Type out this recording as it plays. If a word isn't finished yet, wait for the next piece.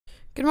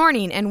Good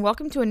morning, and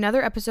welcome to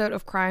another episode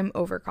of Crime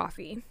Over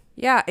Coffee.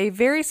 Yeah, a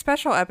very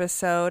special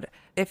episode.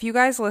 If you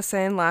guys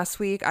listened last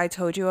week, I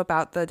told you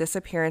about the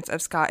disappearance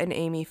of Scott and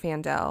Amy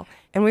Fandel,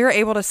 and we were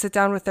able to sit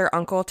down with their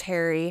uncle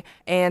Terry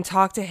and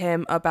talk to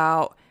him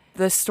about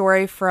the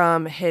story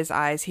from his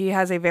eyes. He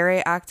has a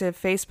very active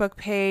Facebook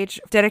page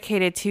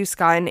dedicated to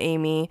Scott and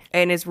Amy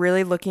and is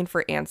really looking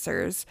for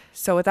answers.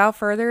 So without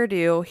further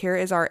ado, here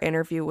is our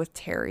interview with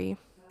Terry.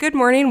 Good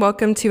morning.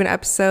 Welcome to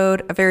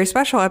a very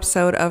special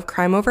episode of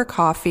Crime Over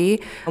Coffee.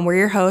 We're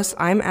your hosts.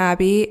 I'm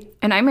Abby.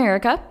 And I'm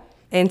Erica.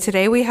 And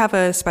today we have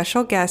a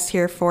special guest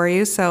here for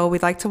you. So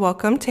we'd like to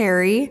welcome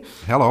Terry.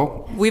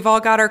 Hello. We've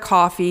all got our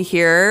coffee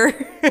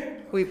here.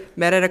 We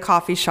met at a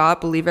coffee shop,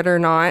 believe it or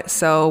not.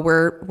 So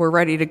we're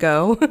ready to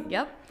go.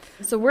 Yep.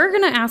 So we're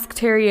going to ask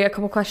Terry a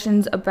couple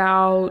questions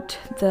about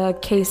the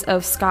case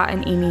of Scott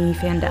and Amy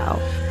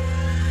Fandel.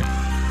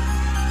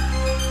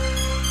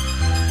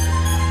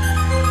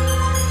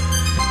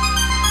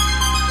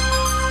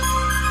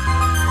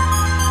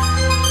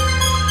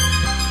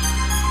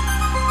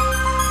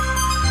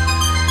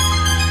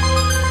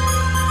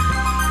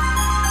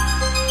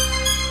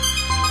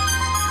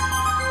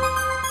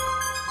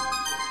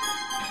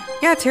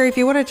 Yeah, Terry, if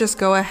you want to just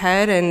go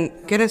ahead and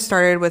get us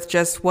started with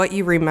just what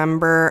you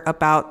remember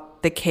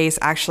about the case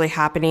actually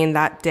happening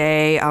that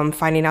day,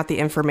 finding out the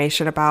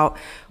information about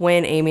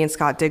when Amy and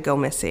Scott did go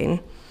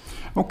missing.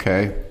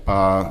 Okay.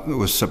 It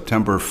was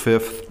September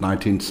 5th,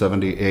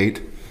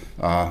 1978.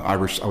 I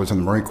was in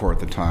the Marine Corps at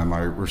the time. I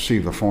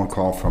received a phone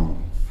call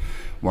from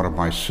one of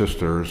my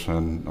sisters,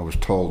 and I was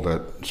told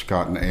that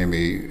Scott and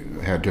Amy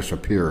had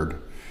disappeared.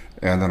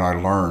 And then I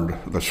learned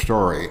the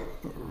story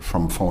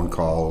from phone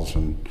calls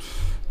and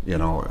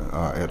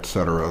et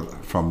cetera,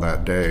 from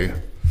that day.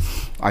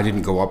 I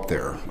didn't go up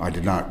there. I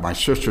did not. My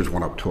sisters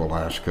went up to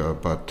Alaska,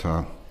 but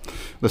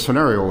the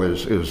scenario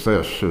is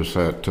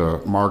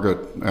that Margaret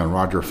and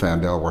Roger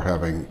Fandel were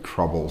having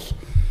troubles.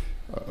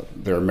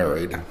 They're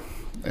married,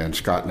 and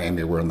Scott and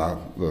Amy were in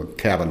the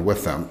cabin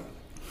with them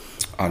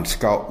on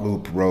Scout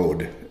Loop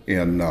Road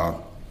in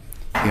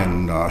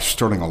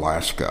Sterling,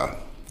 Alaska.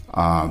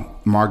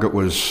 Margaret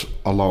was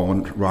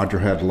alone. Roger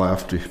had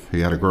left. He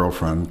had a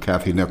girlfriend,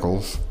 Kathy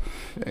Nichols,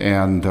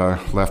 and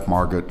left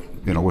Margaret,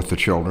 with the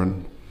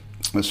children.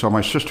 And so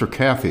my sister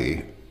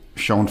Kathy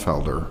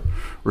Schoenfelder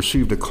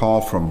received a call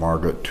from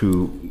Margaret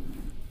to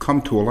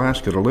come to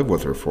Alaska to live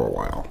with her for a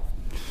while.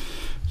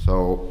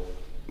 So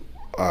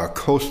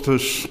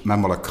Kostas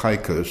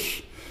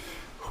Mamalakaikas,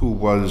 who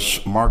was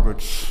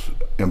Margaret's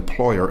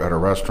employer at a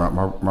restaurant,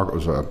 Margaret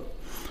was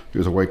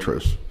a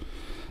waitress,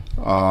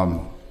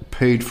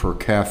 paid for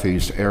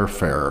Kathy's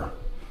airfare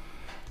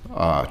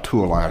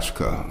to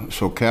Alaska.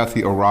 So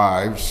Kathy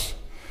arrives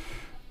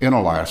in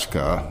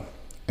Alaska,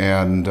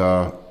 and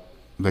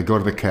they go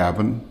to the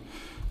cabin.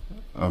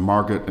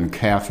 Margaret and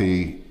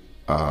Kathy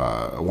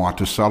want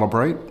to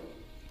celebrate.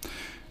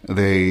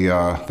 They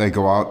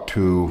go out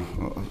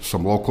to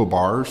some local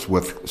bars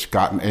with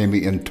Scott and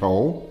Amy in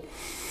tow,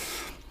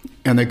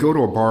 and they go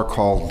to a bar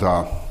called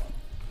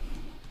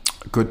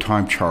Good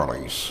Time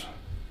Charlie's,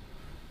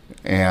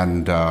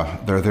 and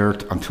they're there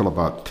until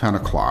about 10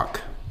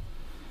 o'clock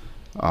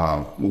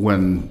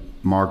when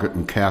Margaret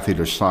and Kathy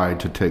decide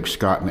to take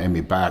Scott and Amy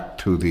back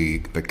to the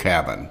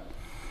cabin.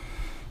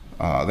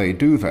 They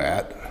do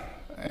that,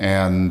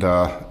 and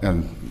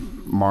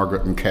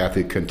Margaret and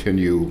Kathy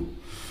continue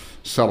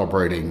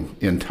celebrating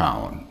in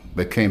town.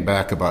 They came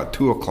back about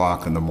 2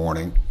 o'clock in the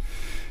morning,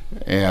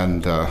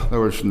 and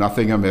there was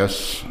nothing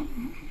amiss.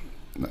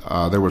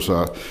 I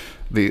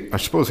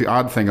suppose the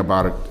odd thing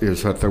about it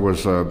is that there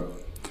was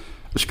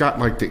Scott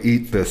liked to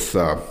eat this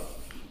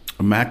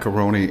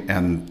macaroni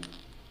and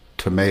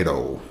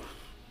tomato,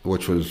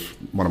 which was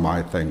one of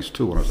my things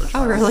too when I was a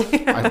child. Oh,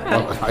 really?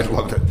 I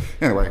loved it.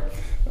 Anyway,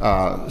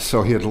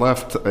 so he had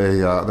left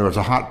there was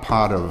a hot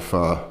pot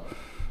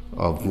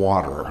of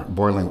water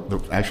boiling.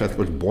 Actually, I think it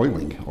was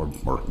boiling or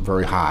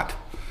very hot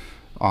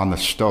on the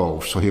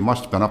stove. So he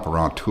must have been up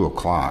around 2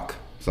 o'clock.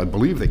 So I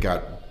believe they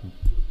got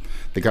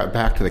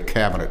back to the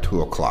cabin at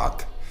 2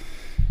 o'clock.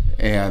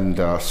 And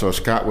so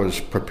Scott was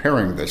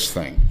preparing this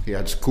thing. He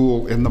had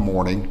school in the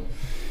morning.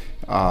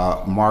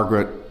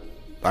 Margaret,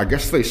 I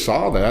guess they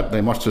saw that. They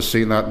must have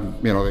seen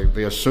that.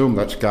 They assumed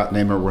that Scott and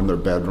Amy were in their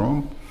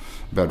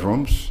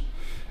bedrooms,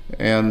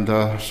 and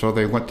so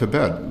they went to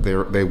bed.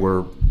 They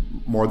were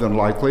more than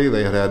likely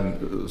they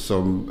had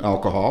some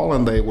alcohol,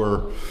 and they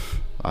were,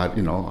 I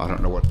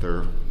don't know what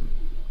their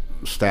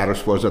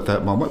status was at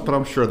that moment, but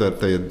I'm sure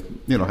that they had,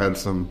 had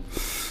some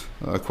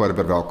quite a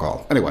bit of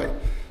alcohol. Anyway,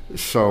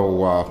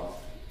 so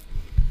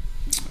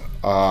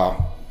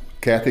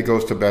Kathy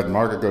goes to bed.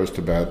 Margaret goes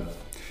to bed.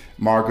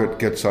 Margaret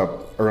gets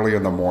up early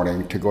in the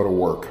morning to go to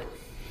work,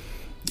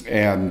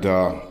 and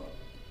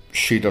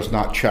she does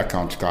not check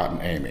on Scott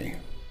and Amy.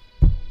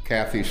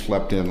 Kathy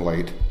slept in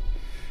late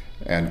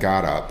and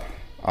got up.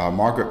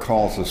 Margaret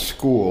calls the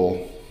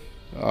school,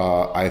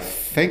 I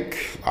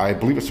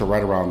believe it's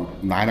right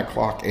around 9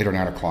 o'clock, 8 or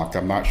 9 o'clock,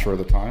 I'm not sure of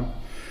the time,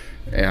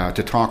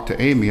 to talk to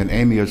Amy, and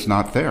Amy is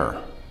not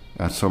there.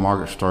 And so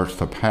Margaret starts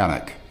to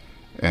panic.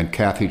 And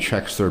Kathy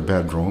checks their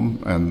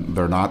bedroom, and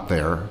they're not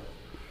there.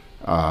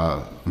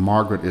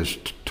 Margaret is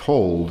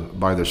told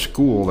by the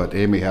school that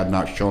Amy had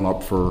not shown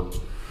up for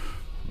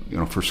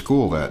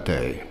school that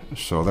day.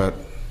 So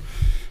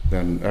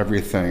then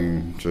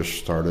everything just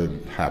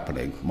started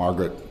happening.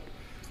 Margaret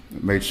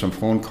made some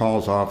phone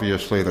calls,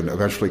 obviously, then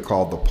eventually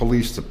called the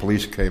police. The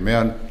police came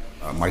in.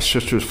 My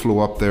sisters flew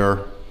up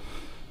there.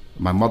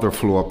 My mother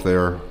flew up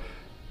there.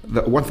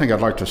 The one thing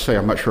I'd like to say,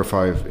 I'm not sure if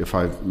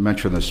I've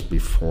mentioned this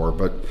before,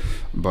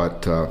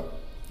 but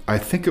I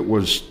think it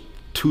was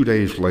 2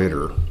 days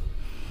later,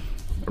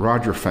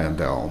 Roger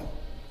Fandel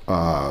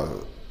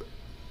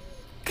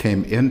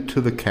came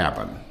into the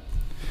cabin,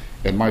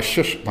 and my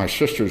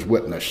sisters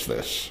witnessed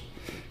this.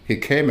 He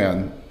came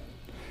in,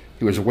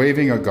 he was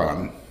waving a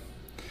gun,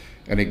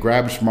 and he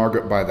grabs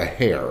Margaret by the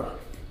hair,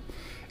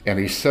 and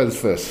he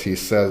says this, he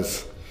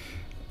says,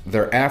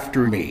 "They're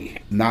after me,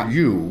 not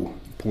you,"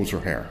 pulls her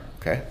hair,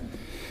 okay?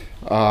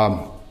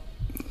 That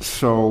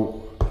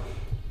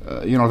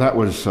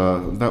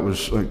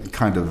was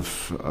kind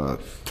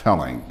of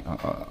telling,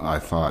 I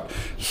thought.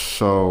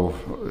 So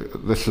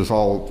this is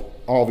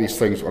all these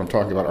things what I'm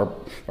talking about are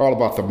all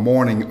about the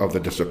morning of the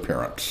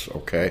disappearance,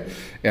 okay?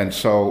 And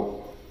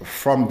so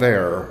from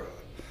there,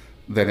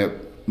 then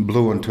it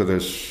blew into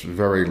this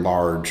very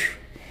large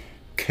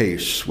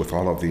case with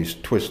all of these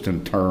twists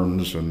and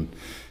turns and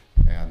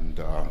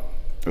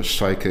the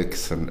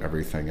psychics and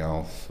everything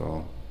else.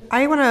 So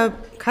I want to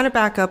kind of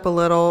back up a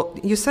little.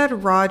 You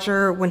said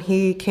Roger, when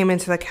he came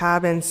into the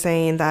cabin,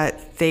 saying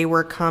that they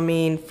were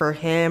coming for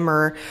him,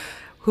 or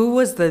who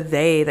was the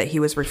they that he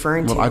was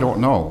referring to? Well, I don't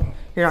know.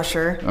 You're not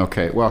sure?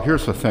 Okay. Well,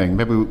 here's the thing.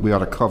 Maybe we ought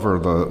to cover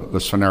the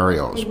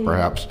scenarios,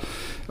 perhaps.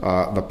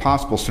 The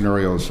possible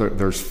scenarios,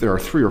 there are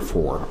 3 or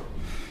 4.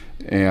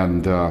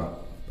 And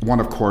one,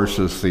 of course,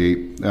 is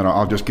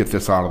I'll just get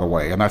this out of the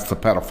way, and that's the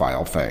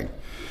pedophile thing.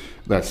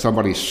 That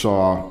somebody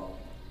saw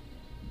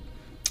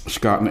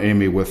Scott and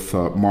Amy with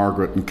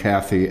Margaret and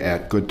Kathy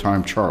at Good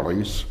Time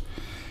Charlie's,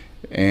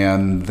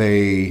 and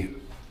they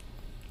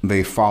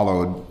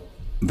followed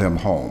them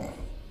home,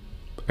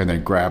 and they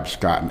grabbed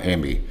Scott and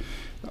Amy.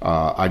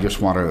 I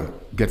just want to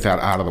get that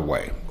out of the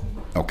way.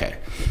 Okay.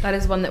 That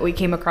is one that we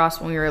came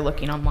across when we were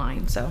looking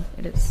online, so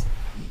it is.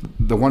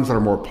 The ones that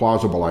are more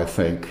plausible, I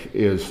think,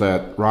 is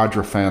that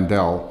Roger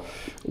Fandel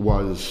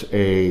was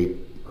a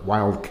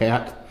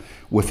wildcat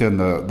within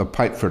the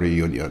pipefitter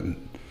union.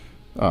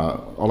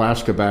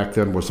 Alaska back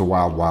then was the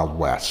wild, wild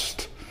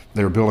west.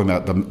 They were building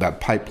that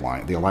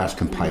pipeline, the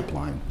Alaskan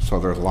pipeline. So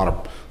there's a lot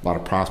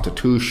of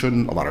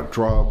prostitution, a lot of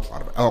drugs, a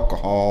lot of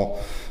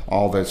alcohol,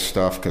 all that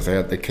stuff, because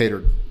they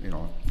catered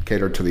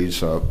to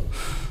these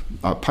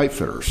pipe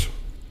fitters.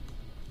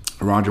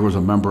 Roger was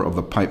a member of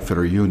the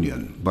pipefitter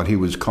union, but he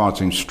was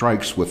causing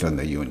strikes within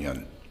the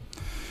union.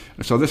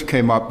 And so this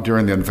came up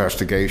during the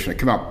investigation. It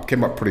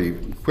came up pretty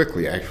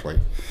quickly, actually,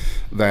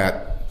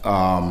 that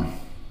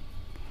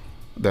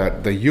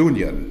the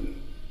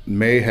union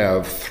may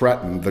have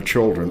threatened the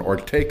children or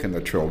taken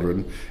the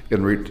children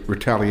in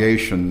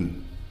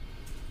retaliation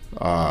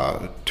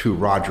to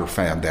Roger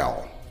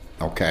Fandel.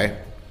 Okay.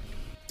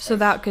 So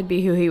that could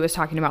be who he was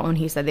talking about when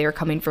he said they were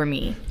coming for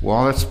me.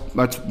 Well,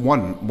 that's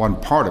one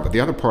part of it. The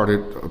other part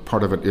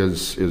of it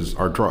is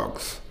our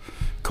drugs,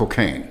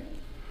 cocaine.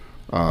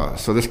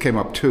 So this came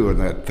up too, and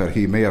that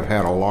he may have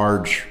had a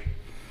large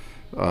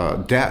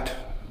debt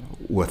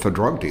with a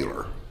drug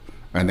dealer,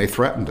 and they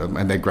threatened him,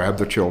 and they grabbed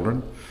the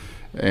children,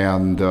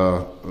 and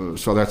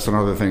so that's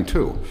another thing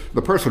too.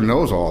 The person who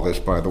knows all this,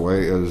 by the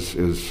way,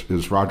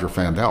 is Roger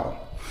Fandel,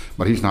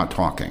 but he's not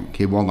talking.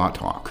 He will not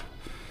talk.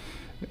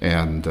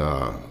 And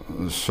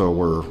so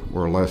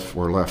we're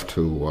left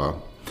to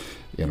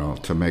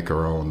to make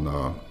our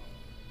own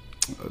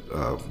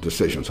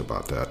decisions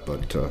about that.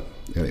 But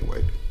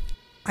anyway,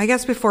 I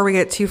guess before we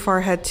get too far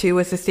ahead too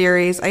with the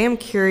theories, I am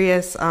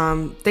curious.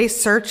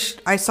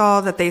 I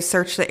saw that they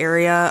searched the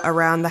area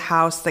around the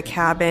house, the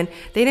cabin.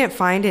 They didn't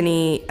find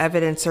any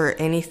evidence or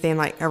anything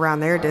like around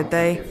there, did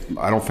they?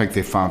 I don't think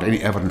they found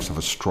any evidence of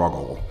a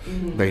struggle.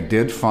 Mm-hmm. They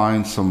did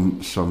find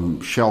some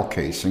shell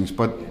casings,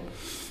 but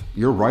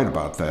you're right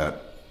about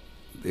that.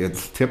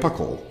 It's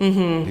typical.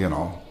 Mm-hmm.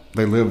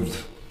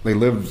 They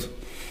lived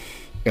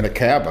in a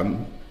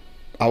cabin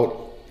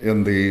out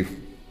in the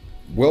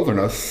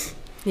wilderness.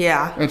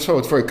 Yeah. And so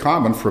it's very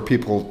common for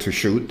people to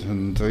shoot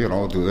and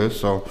do this.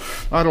 So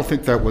I don't even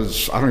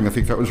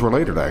think that was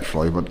related,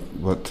 actually,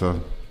 but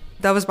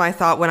that was my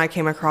thought when I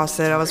came across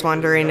it. I was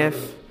wondering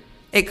if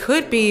it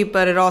could be,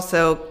 but it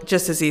also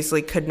just as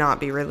easily could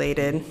not be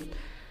related.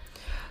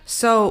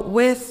 So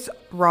with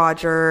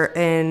Roger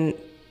and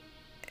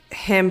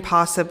him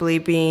possibly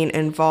being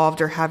involved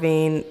or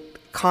having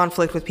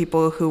conflict with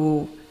people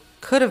who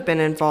could have been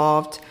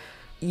involved,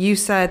 you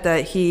said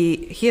that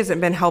he hasn't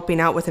been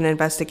helping out with an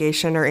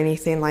investigation or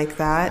anything like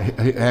that.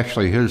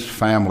 Actually, his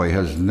family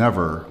has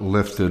never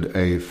lifted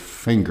a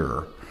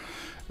finger.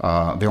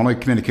 The only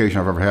communication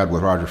I've ever had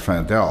with Roger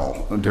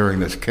Fandel during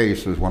this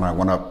case is when I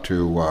went up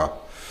to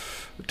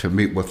to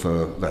meet with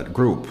that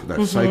group,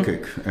 that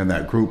psychic, and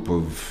that group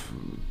of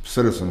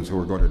citizens who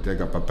were going to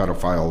dig up a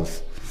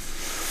pedophile's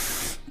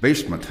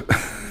basement.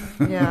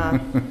 Yeah.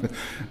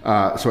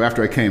 So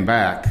after I came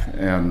back,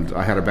 and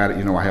I had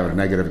I had a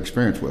negative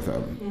experience with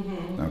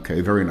him.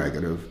 Okay, very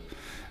negative.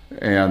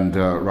 And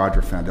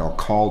Roger Fandel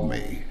called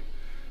me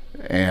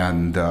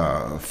and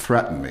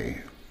threatened me,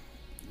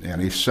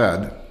 and he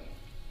says,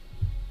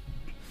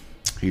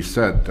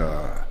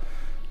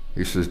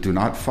 "Do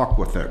not fuck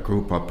with that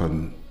group up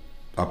in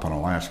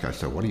Alaska." I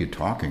said, "What are you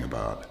talking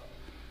about?"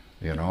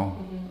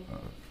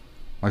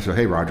 I said,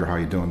 "Hey, Roger, how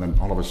you doing?" Then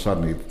all of a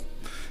sudden he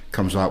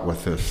comes out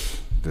with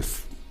this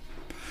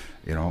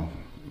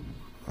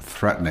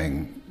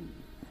threatening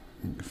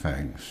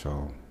thing.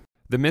 So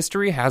the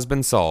mystery has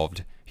been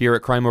solved. Here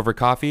at Crime Over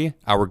Coffee,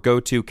 our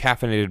go-to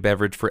caffeinated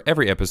beverage for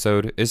every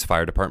episode is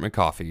Fire Department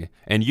Coffee.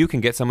 And you can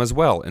get some as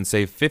well and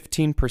save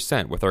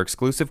 15% with our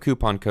exclusive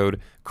coupon code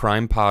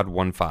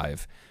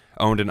CRIMEPOD15.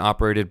 Owned and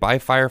operated by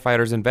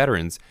firefighters and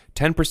veterans,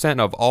 10%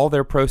 of all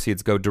their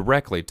proceeds go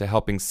directly to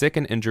helping sick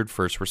and injured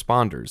first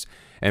responders.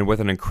 And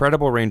with an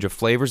incredible range of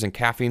flavors and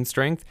caffeine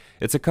strength,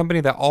 it's a company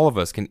that all of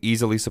us can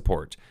easily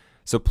support.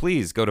 So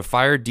please go to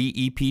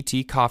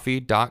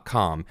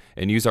firedeptcoffee.com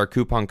and use our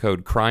coupon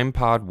code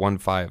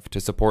CRIMEPOD15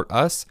 to support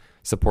us,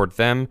 support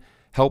them,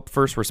 help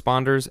first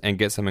responders, and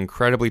get some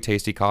incredibly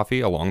tasty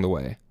coffee along the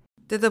way.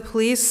 Did the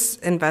police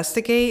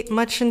investigate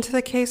much into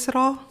the case at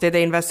all? Did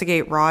they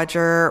investigate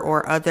Roger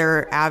or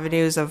other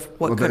avenues of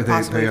what could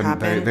possibly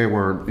happen? They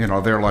were,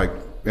 they're like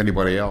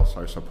anybody else,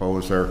 I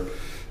suppose.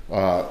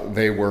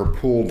 They were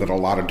pulled in a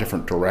lot of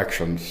different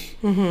directions,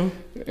 and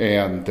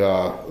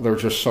there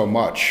was just so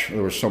much.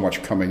 There was so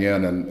much coming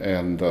in,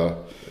 and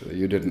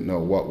you didn't know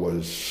what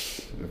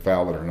was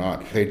valid or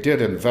not. They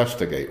did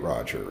investigate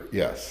Roger,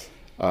 yes,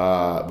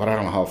 but I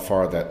don't know how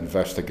far that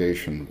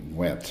investigation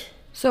went.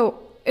 So,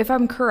 if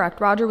I'm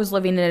correct, Roger was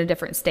living in a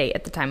different state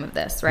at the time of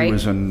this, right? He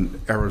was in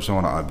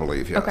Arizona, I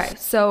believe, yes. Okay,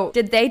 so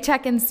did they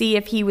check and see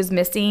if he was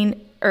missing,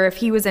 or if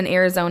he was in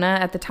Arizona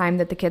at the time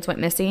that the kids went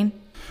missing?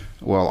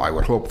 Well, I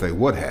would hope they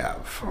would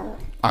have.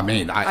 I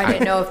mean, I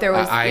didn't know if there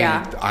was,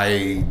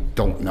 I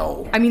don't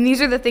know. I mean,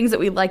 these are the things that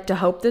we'd like to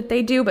hope that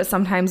they do, but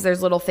sometimes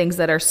there's little things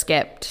that are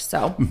skipped,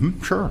 so.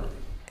 Sure.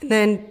 And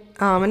then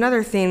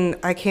another thing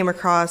I came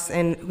across,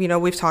 and,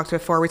 we've talked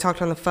before, we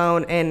talked on the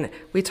phone, and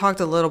we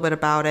talked a little bit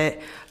about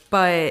it,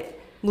 but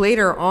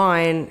later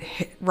on,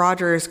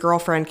 Roger's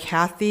girlfriend,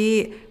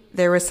 Kathy,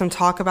 there was some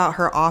talk about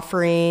her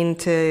offering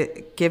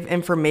to give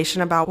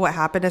information about what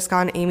happened to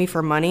Scott and Amy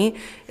for money.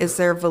 Is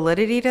there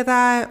validity to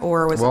that,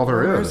 or was it rumors?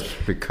 There is,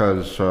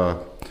 because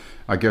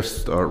I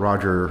guess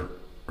Roger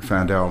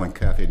Fandel and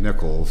Kathy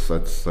Nichols,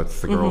 that's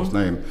the girl's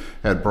name,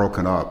 had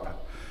broken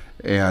up.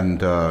 And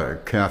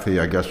Kathy,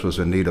 I guess, was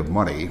in need of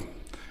money.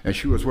 And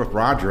she was with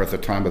Roger at the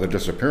time of the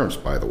disappearance,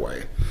 by the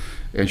way.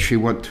 And she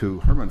went to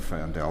Herman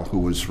Fandel, who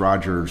was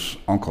Roger's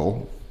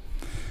uncle,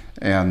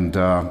 and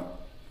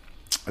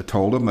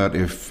told him that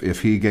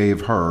if he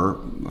gave her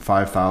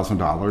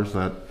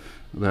 $5,000,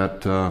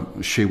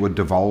 that she would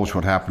divulge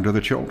what happened to the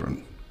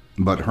children.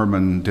 But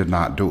Herman did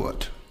not do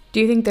it.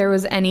 Do you think there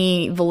was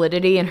any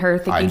validity in her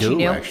thinking she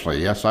knew? I do,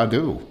 actually. Yes, I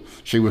do.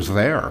 She was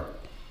there.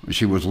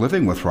 She was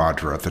living with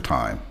Roger at the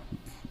time.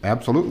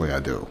 Absolutely, I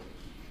do.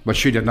 But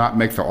she did not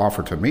make the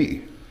offer to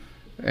me.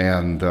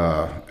 And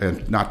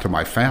not to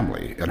my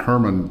family, and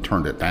Herman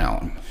turned it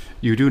down.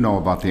 You do know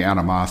about the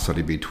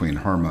animosity between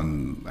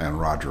Herman and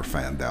Roger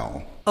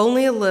Fandel.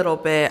 Only a little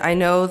bit. I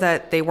know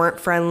that they weren't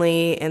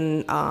friendly,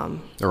 and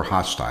they were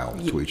hostile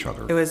to each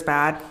other. It was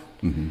bad.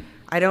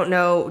 I don't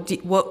know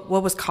what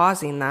was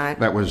causing that.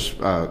 That was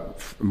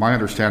my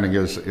understanding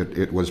is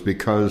it was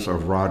because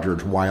of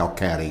Roger's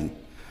wildcatting.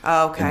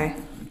 Oh, okay.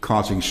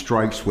 Causing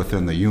strikes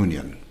within the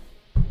union.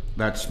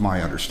 That's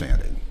my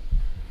understanding.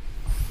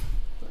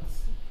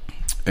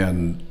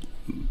 And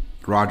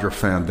Roger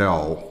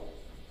Fandel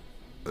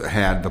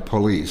had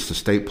the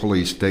state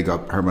police, dig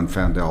up Herman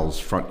Fandel's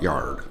front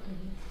yard,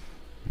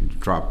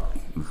 drop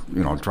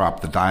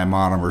the dime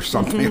on him or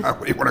something,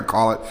 what you want to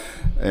call it.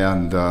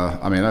 And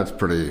I mean, that's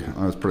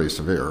pretty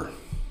severe.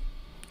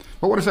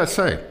 But what does that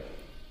say?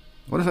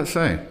 What does that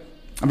say?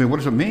 I mean, what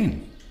does it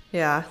mean?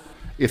 Yeah.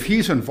 If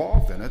he's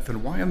involved in it,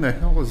 then why in the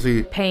hell is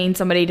he paying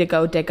somebody to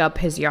go dig up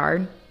his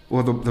yard?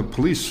 Well, the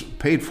police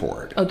paid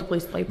for it. Oh, the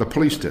police paid for it. The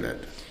police did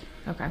it.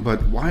 Okay.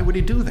 But why would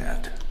he do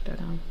that?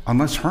 Don't know.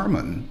 Unless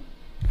Herman.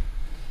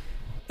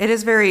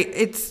 If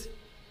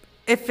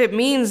it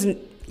means,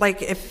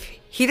 like, if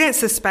he didn't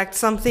suspect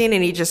something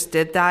and he just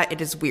did that,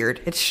 it is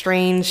weird. It's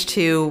strange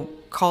to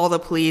call the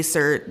police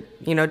or,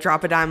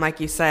 drop a dime,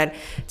 like you said,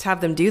 to have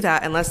them do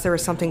that unless there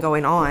was something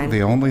going on.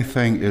 The only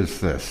thing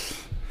is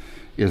this,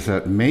 is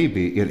that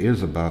maybe it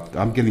is about,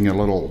 I'm getting a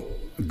little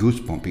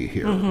goosebumpy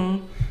here.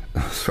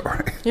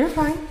 Sorry. You're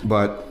fine.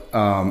 But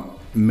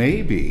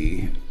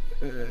maybe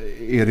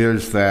it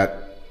is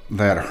that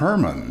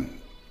Herman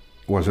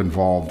was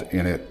involved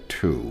in it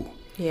too.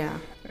 Yeah.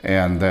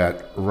 And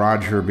that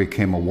Roger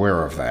became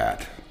aware of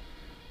that.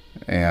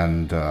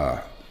 And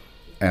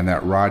that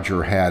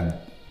Roger had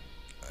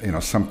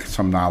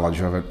some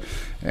knowledge of it,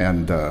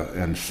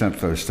 and sent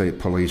the state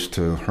police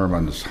to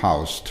Herman's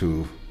house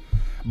to.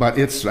 But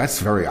that's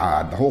very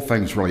odd. The whole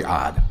thing's really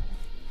odd.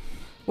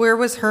 Where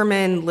was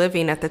Herman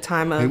living at the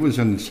time of? He was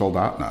in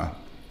Soldotna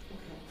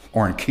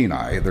or in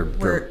Kenai. They're in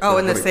the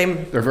really,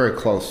 same. They're very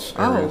close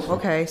areas. Oh,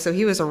 okay. So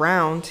he was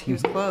around. He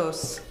was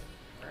close.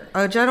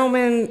 A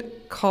gentleman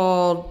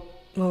called,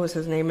 what was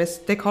his name?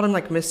 They called him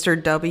like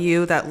Mr.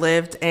 W, that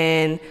lived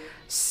in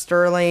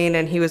Sterling,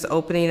 and he was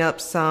opening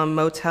up some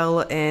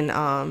motel in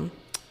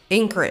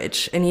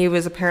Anchorage, and he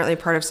was apparently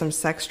part of some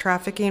sex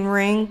trafficking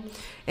ring,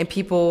 and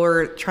people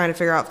were trying to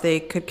figure out if they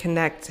could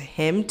connect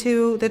him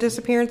to the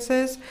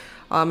disappearances.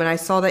 And I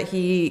saw that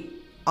he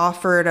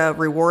offered a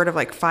reward of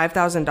like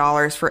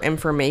 $5,000 for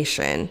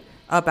information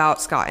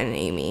about Scott and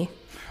Amy.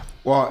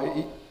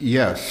 Well,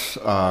 yes.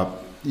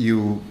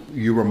 You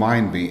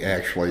remind me,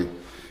 actually.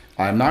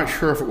 I'm not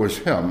sure if it was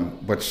him,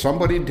 but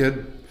somebody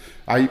did.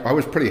 I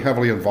was pretty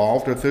heavily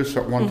involved with this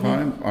at one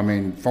time. I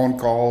mean, phone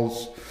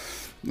calls,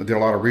 I did a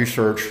lot of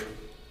research.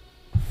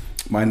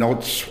 My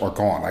notes are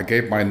gone. I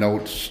gave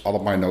all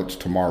of my notes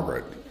to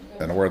Margaret,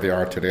 and where they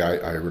are today,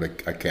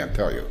 I can't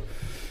tell you.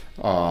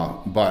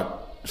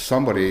 But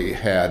somebody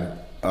had,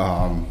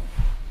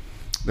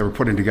 they were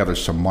putting together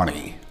some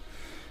money,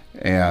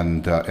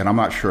 and I'm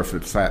not sure if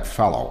it's that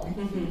fellow,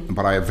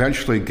 but I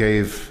eventually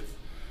gave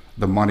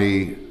the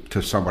money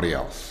to somebody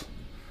else.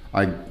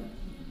 I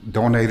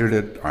donated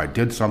it, I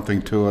did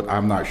something to it,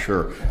 I'm not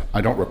sure.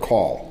 I don't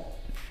recall,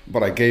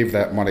 but I gave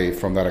that money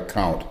from that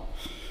account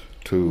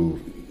to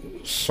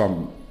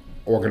some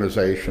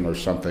organization or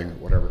something,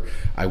 whatever.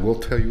 I will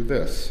tell you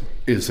this,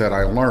 is that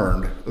I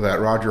learned that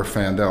Roger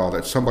Fandel,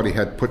 that somebody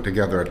had put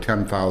together a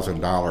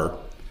 $10,000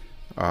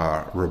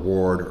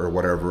 reward or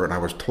whatever, and I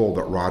was told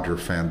that Roger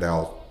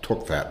Fandel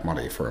took that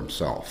money for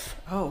himself.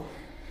 Oh.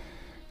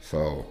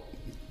 So,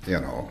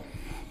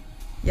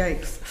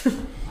 Yikes.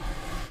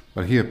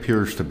 But he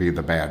appears to be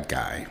the bad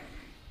guy.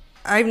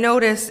 I've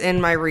noticed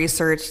in my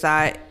research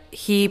that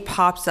he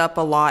pops up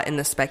a lot in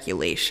the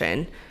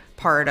speculation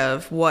part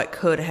of what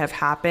could have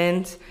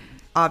happened.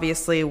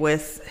 Obviously,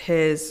 with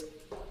his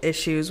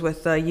issues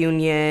with the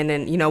union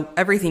and,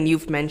 everything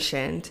you've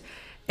mentioned.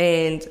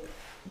 And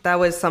that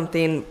was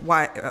something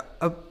why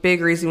a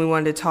big reason we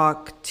wanted to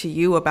talk to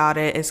you about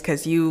it is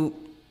because you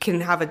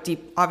can have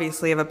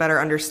have a better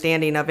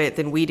understanding of it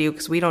than we do,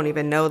 because we don't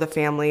even know the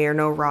family or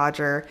know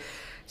Roger.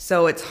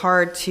 So it's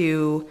hard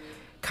to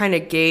kind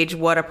of gauge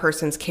what a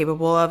person's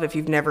capable of if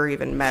you've never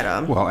even met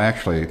him. Well,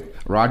 actually,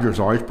 Roger's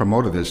always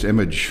promoted this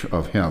image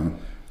of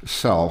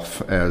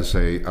himself as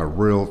a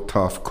real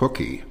tough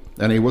cookie.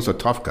 And he was a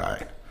tough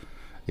guy.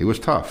 He was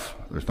tough.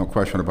 There's no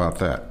question about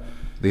that.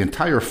 The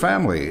entire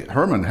family,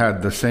 Herman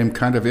had the same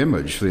kind of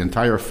image. The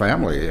entire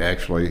family,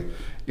 actually,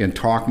 in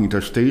talking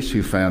to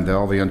Stacy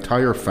Fandel, the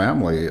entire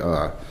family,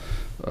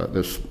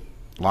 there's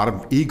a lot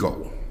of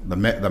ego.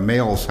 The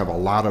males have a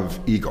lot of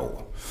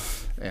ego,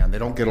 and they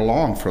don't get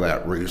along for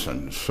that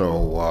reason.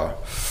 So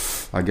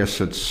I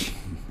guess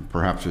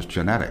perhaps it's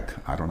genetic.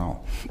 I don't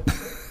know.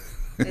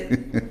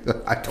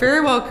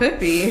 Very well could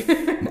be.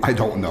 I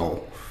don't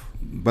know.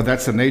 But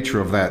that's the nature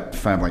of that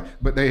family.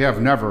 But they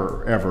have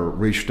never, ever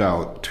reached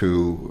out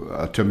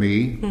to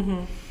me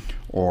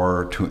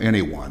or to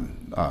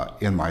anyone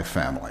in my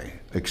family,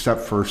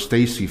 except for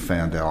Stacy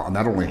Fandel, and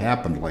that only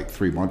happened like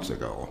 3 months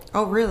ago.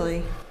 Oh,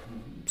 really?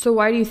 So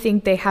why do you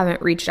think they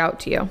haven't reached out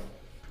to you?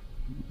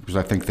 Because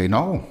I think they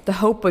know. The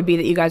hope would be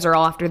that you guys are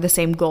all after the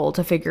same goal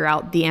to figure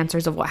out the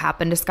answers of what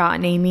happened to Scott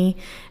and Amy.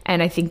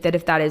 And I think that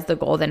if that is the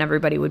goal, then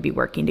everybody would be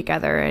working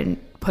together and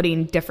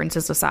putting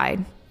differences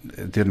aside.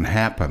 It didn't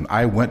happen.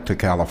 I went to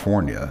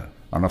California.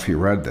 I don't know if you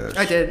read this.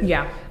 I did.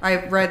 Yeah.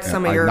 I read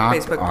some of your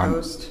Facebook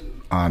posts.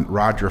 On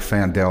Roger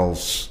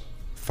Fandel's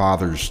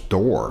father's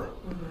door.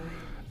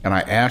 And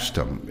I asked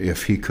him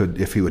if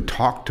he would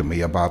talk to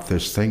me about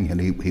this thing, and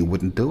he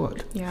wouldn't do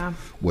it. Yeah.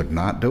 Would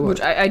not do it.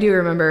 Which I do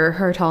remember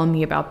her telling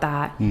me about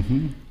that.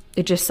 Mm-hmm.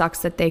 It just sucks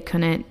that they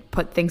couldn't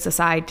put things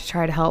aside to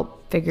try to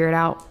help figure it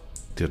out.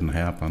 Didn't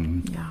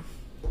happen. Yeah.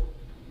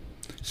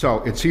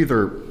 So it's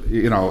either,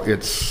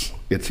 it's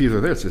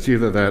either this. It's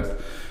either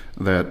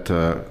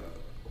that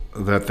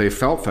they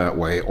felt that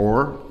way,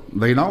 or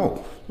they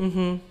know.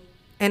 Mm-hmm.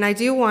 And I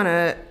do want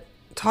to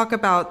talk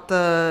about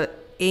the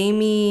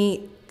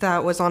Amy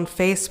that was on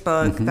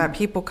Facebook that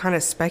people kind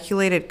of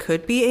speculated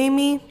could be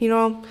Amy. You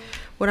know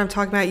what I'm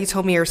talking about? You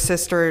told me your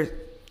sister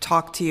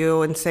talked to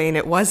you and saying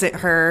it wasn't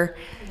her.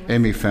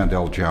 Amy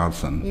Fandel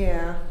Johnson.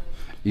 Yeah.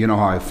 You know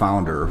how I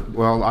found her?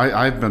 Well,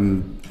 I've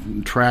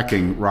been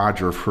tracking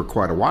Roger for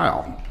quite a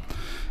while.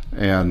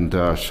 And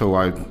so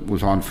I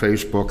was on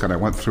Facebook, and I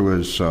went through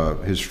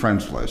his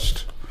friends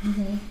list.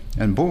 Mm-hmm.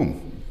 And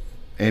boom,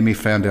 Amy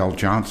Fandel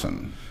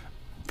Johnson.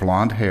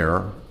 Blonde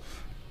hair,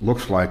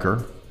 looks like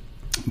her.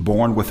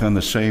 Born within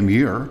the same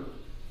year,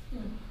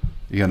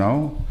 and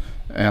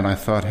I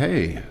thought,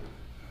 hey,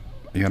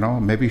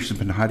 maybe she's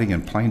been hiding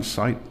in plain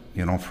sight,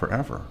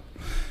 forever.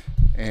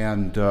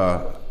 And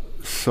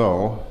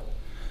so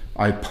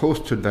I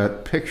posted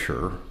that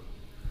picture,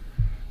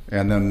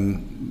 And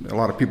then a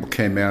lot of people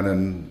came in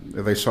and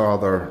they saw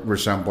the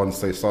resemblance,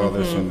 they saw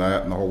this and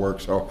that and the whole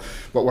work. So,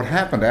 but what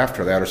happened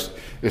after that is,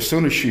 as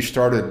soon as she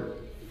started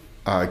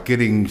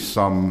getting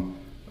some,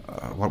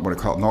 what would I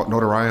call it,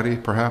 notoriety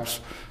perhaps,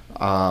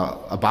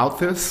 about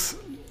this,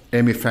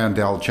 Amy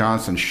Fandel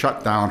Johnson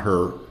shut down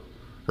her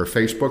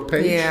Facebook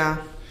page. Yeah.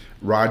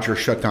 Roger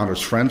shut down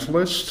his friends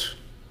list.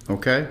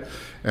 Okay,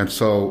 and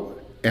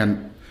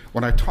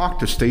when I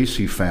talked to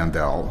Stacy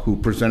Fandel, who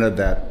presented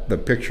the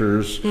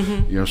pictures,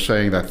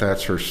 saying that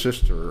that's her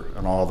sister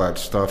and all that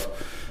stuff,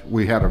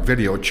 we had a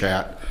video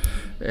chat,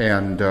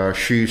 and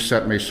she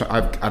sent me.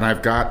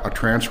 I've got a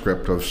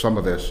transcript of some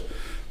of this,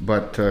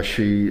 but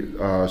she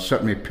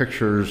sent me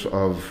pictures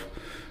of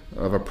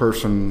a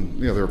person.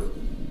 They're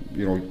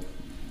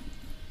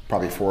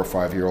probably 4 or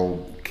 5 year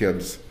old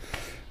kids,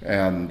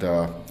 and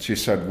she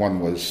said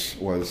one was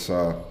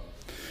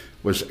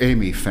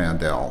Amy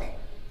Fandel.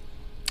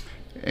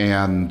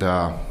 And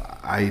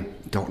I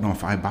don't know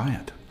if I buy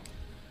it.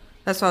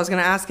 That's why I was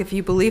going to ask if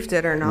you believed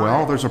it or not.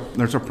 Well,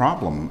 there's a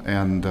problem,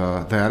 and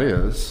that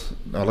is,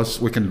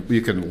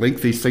 you can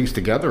link these things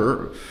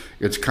together.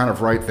 It's kind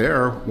of right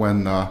there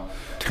when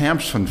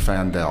Tamsen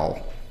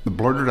Fandel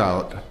blurted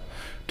out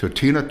to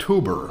Tina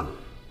Tuber,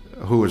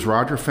 who is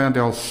Roger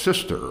Fandel's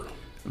sister,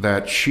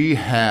 that she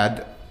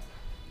had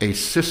a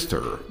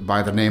sister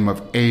by the name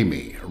of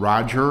Amy.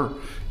 Roger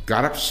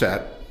got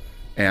upset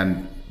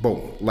and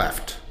boom,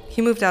 left.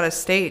 He moved out of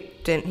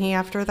state, didn't he,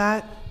 after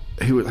that?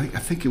 I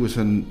think he was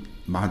in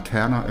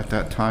Montana at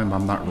that time.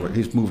 I'm not really,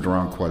 he's moved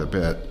around quite a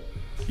bit.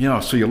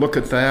 So you look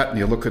at that and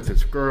you look at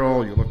this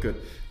girl, you look at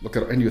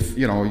and you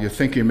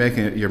think you're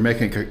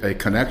making a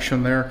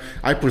connection there.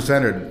 I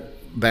presented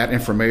that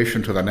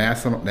information to the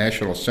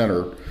National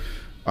Center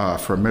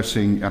for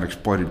Missing and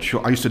Exploited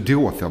Children. I used to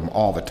deal with them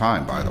all the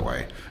time, by the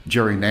way.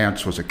 Jerry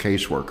Nance was a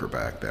caseworker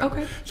back then.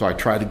 Okay. So I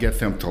tried to get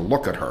them to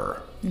look at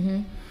her.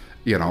 Mm-hmm.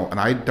 And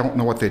I don't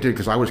know what they did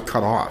because I was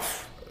cut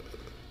off.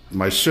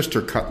 My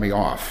sister cut me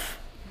off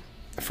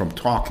from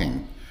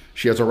talking.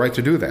 She has a right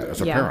to do that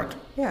as a parent.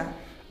 Yeah.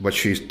 But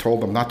she's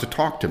told them not to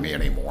talk to me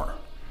anymore.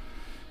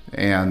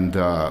 And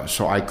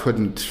so I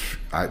couldn't,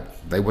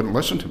 they wouldn't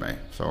listen to me.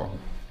 So,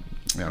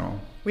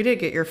 We did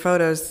get your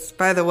photos,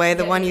 by the way,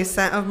 the one you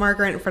sent of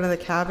Margaret in front of the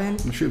cabin.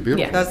 She was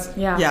beautiful.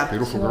 Yeah.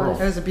 Beautiful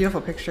girl. It was a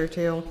beautiful picture,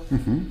 too.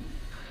 Mm-hmm.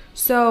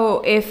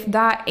 So if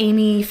that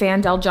Amy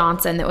Fandel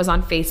Johnson that was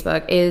on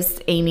Facebook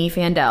is Amy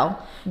Fandel,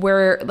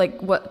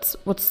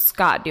 what's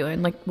Scott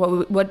doing?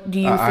 What do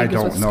you think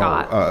is with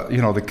Scott?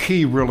 The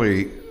key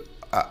really,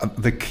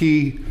 the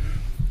key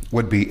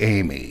would be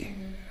Amy.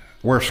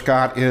 Where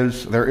Scott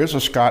is, there is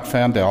a Scott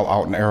Fandel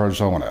out in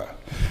Arizona,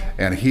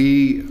 and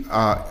he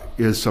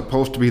is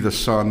supposed to be the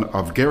son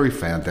of Gary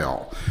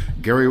Fandel.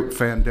 Gary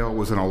Fandel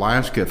was in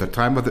Alaska at the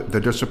time of the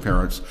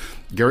disappearance.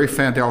 Gary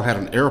Fandel had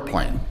an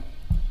airplane.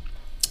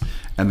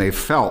 And the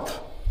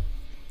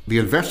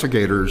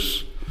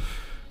investigators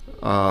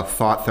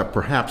thought that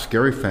perhaps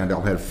Gary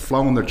Fandel had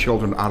flown the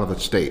children out of the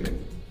state.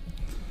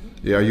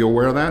 Yeah, are you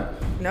aware of that?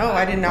 No,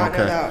 I did not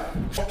know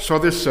that. So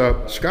this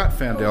Scott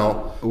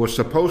Fandel was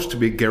supposed to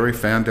be Gary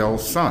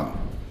Fandel's son.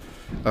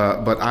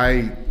 But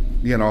I,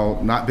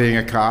 not being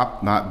a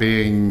cop, not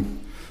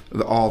being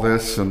all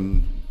this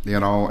and,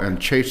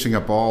 and chasing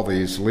up all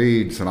these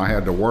leads, and I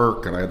had to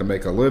work and I had to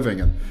make a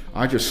living, and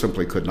I just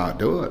simply could not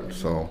do it.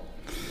 So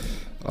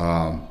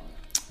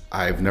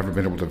I've never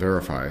been able to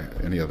verify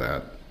any of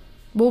that.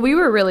 Well, we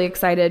were really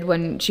excited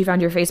when she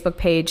found your Facebook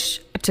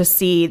page to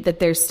see that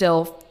there's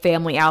still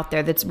family out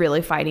there that's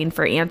really fighting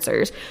for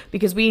answers,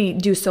 because we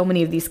do so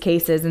many of these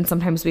cases and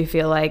sometimes we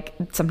feel like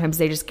sometimes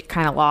they just get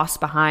kind of lost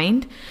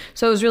behind.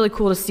 So it was really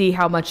cool to see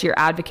how much you're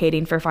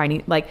advocating for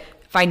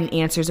finding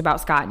answers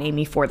about Scott and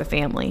Amy for the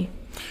family.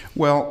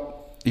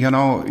 Well,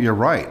 you're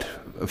right.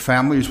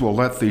 Families will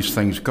let these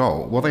things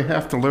go. Well, they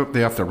have to live.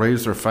 They have to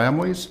raise their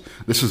families.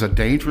 This is a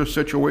dangerous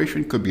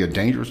situation. Could be a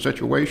dangerous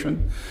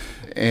situation,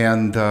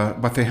 and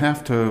but they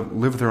have to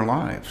live their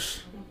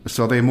lives.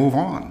 So they move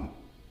on.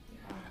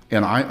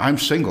 And I'm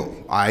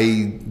single.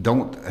 I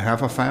don't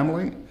have a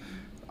family.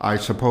 I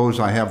suppose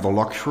I have the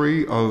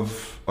luxury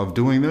of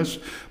doing this,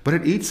 but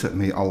it eats at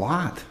me a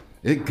lot.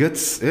 It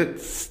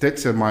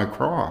sticks in my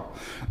craw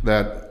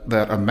that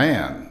a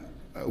man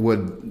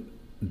would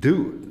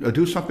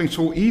do something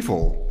so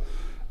evil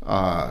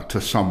to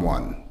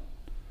someone,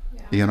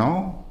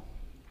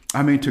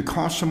 I mean, to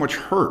cause so much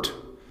hurt,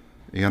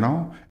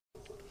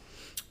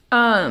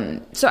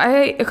 So I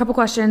had a couple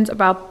questions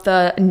about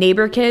the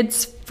neighbor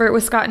kids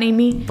with Scott and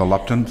Amy. The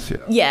Luptons, yeah.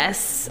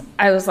 Yes,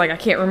 I was like, I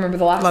can't remember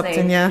the last name.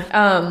 Lupton,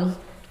 yeah.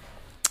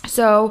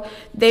 So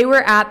they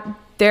were at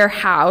their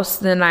house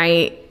the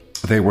night.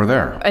 They were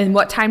there. And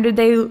what time did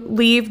they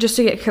leave? Just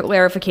to get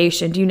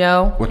clarification, do you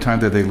know? What time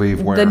did they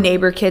leave? Where? The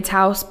neighbor kid's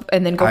house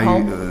and then go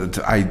home?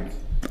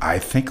 I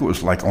think it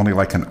was only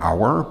an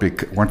hour.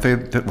 Weren't they?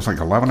 It was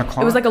 11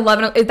 o'clock. It was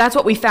 11. That's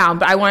what we found.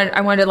 But I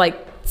wanted to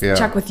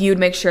check with you to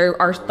make sure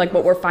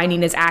what we're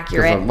finding is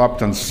accurate. Because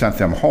the Luptons sent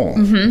them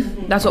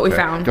home. That's what we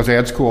found. Because they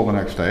had school the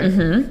next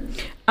day.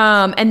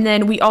 And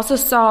then we also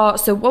saw,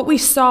 so what we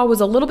saw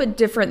was a little bit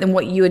different than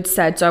what you had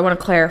said, so I want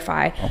to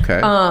clarify.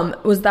 Okay.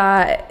 Was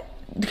that,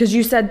 because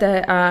you said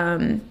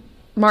that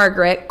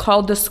Margaret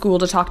called the school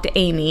to talk to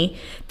Amy.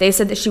 They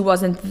said that she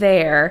wasn't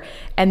there,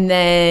 and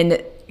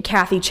then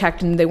Kathy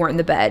checked and they weren't in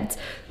the beds.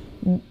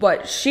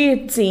 What she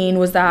had seen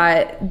was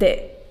that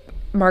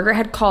Margaret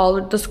had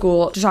called the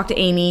school to talk to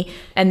Amy,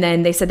 and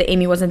then they said that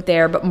Amy wasn't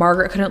there, but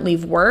Margaret couldn't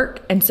leave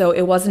work, and so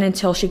it wasn't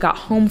until she got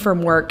home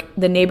from work,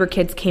 the neighbor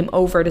kids came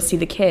over to see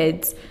the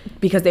kids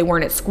because they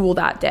weren't at school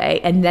that day,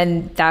 and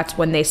then that's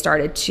when they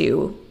started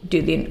to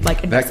do the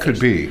investigation. That could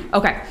be.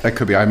 Okay. That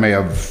could be. I may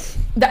have...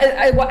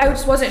 I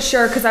just wasn't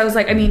sure, because I was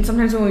like, I mean,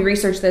 sometimes when we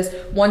research this,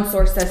 one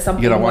source says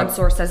something, one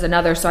source says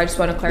another, so I just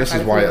want to clarify.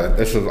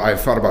 This is why I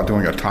thought about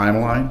doing a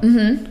timeline,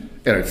 and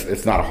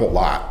it's not a whole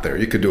lot there.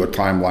 You could do a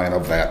timeline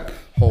of that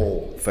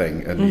whole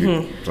thing, and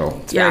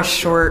it's very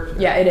short.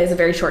 Yeah, it is a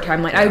very short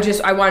timeline.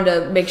 I wanted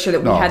to make sure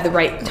that we had the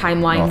right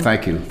timeline. No,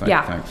 thank you.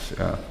 Thanks.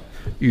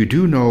 You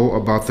do know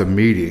about the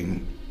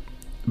meeting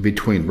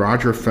between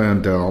Roger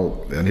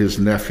Fandel and his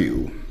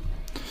nephew.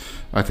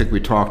 I think we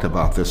talked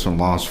about this in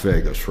Las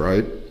Vegas,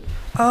 right?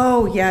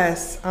 Oh,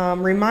 yes.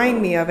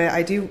 Remind me of it.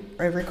 I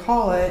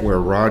recall it. Where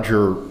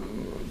Roger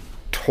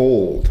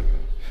told...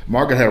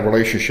 Margaret had a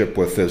relationship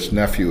with his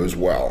nephew as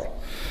well.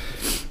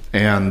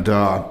 And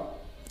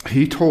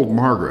he told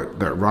Margaret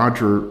that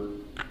Roger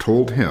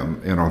told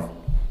him in a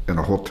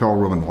hotel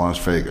room in Las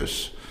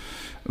Vegas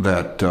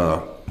that...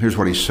 here's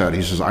what he said.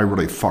 He says, I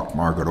really fucked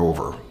Margaret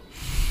over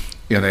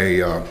in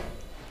a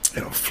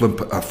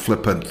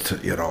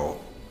flippant,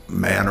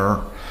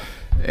 manner.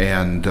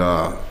 And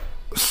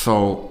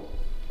so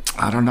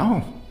I don't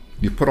know,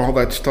 you put all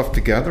that stuff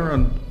together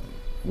and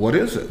what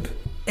is it?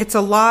 It's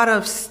a lot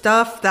of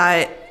stuff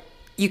that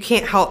you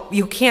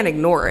can't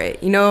ignore it.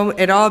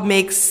 It all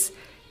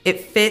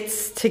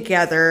fits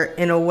together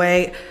in a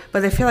way,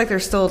 but I feel like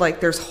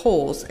there's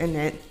holes in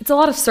it. It's a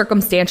lot of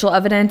circumstantial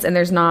evidence, and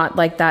there's not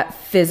that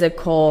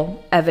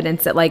physical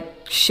evidence that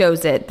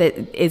shows it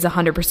that is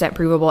 100%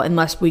 provable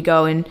unless we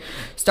go and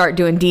start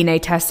doing DNA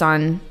tests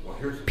on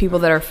people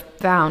that are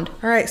found.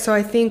 All right, so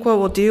I think what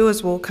we'll do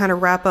is we'll kind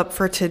of wrap up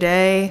for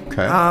today.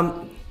 Okay.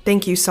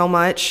 Thank you so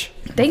much.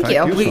 Thank you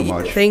so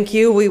much. Thank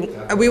you. We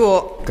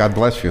will. God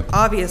bless you.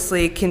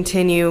 Obviously,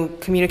 continue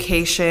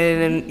communication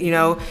and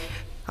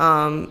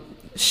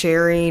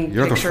sharing.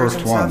 You're the pictures first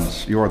and ones.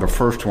 stuff. You are the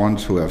first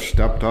ones who have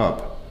stepped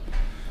up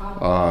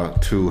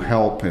to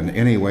help in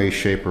any way,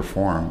 shape, or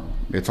form.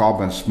 It's all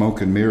been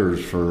smoke and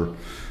mirrors for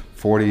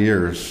 40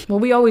 years. Well,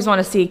 we always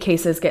want to see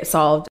cases get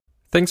solved.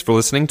 Thanks for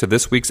listening to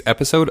this week's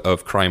episode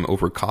of Crime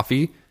Over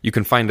Coffee. You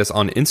can find us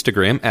on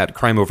Instagram at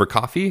Crime Over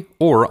Coffee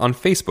or on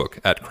Facebook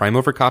at Crime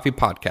Over Coffee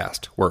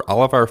Podcast, where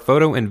all of our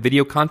photo and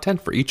video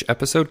content for each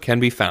episode can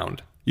be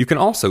found. You can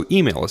also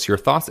email us your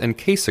thoughts and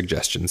case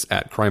suggestions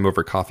at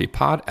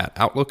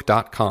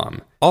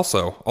crimeovercoffeepod@outlook.com.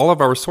 Also, all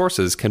of our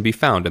sources can be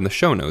found in the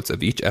show notes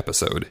of each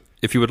episode.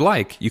 If you would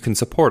like, you can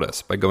support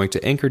us by going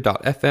to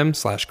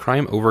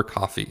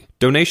anchor.fm/crimeovercoffee.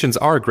 Donations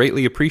are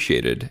greatly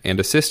appreciated and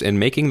assist in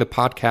making the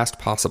podcast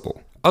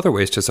possible. Other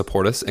ways to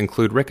support us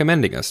include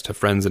recommending us to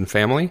friends and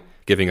family,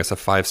 giving us a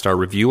 5-star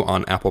review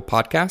on Apple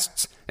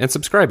Podcasts, and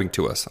subscribing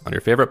to us on your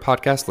favorite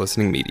podcast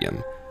listening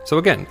medium. So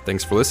again,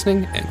 thanks for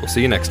listening, and we'll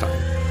see you next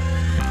time.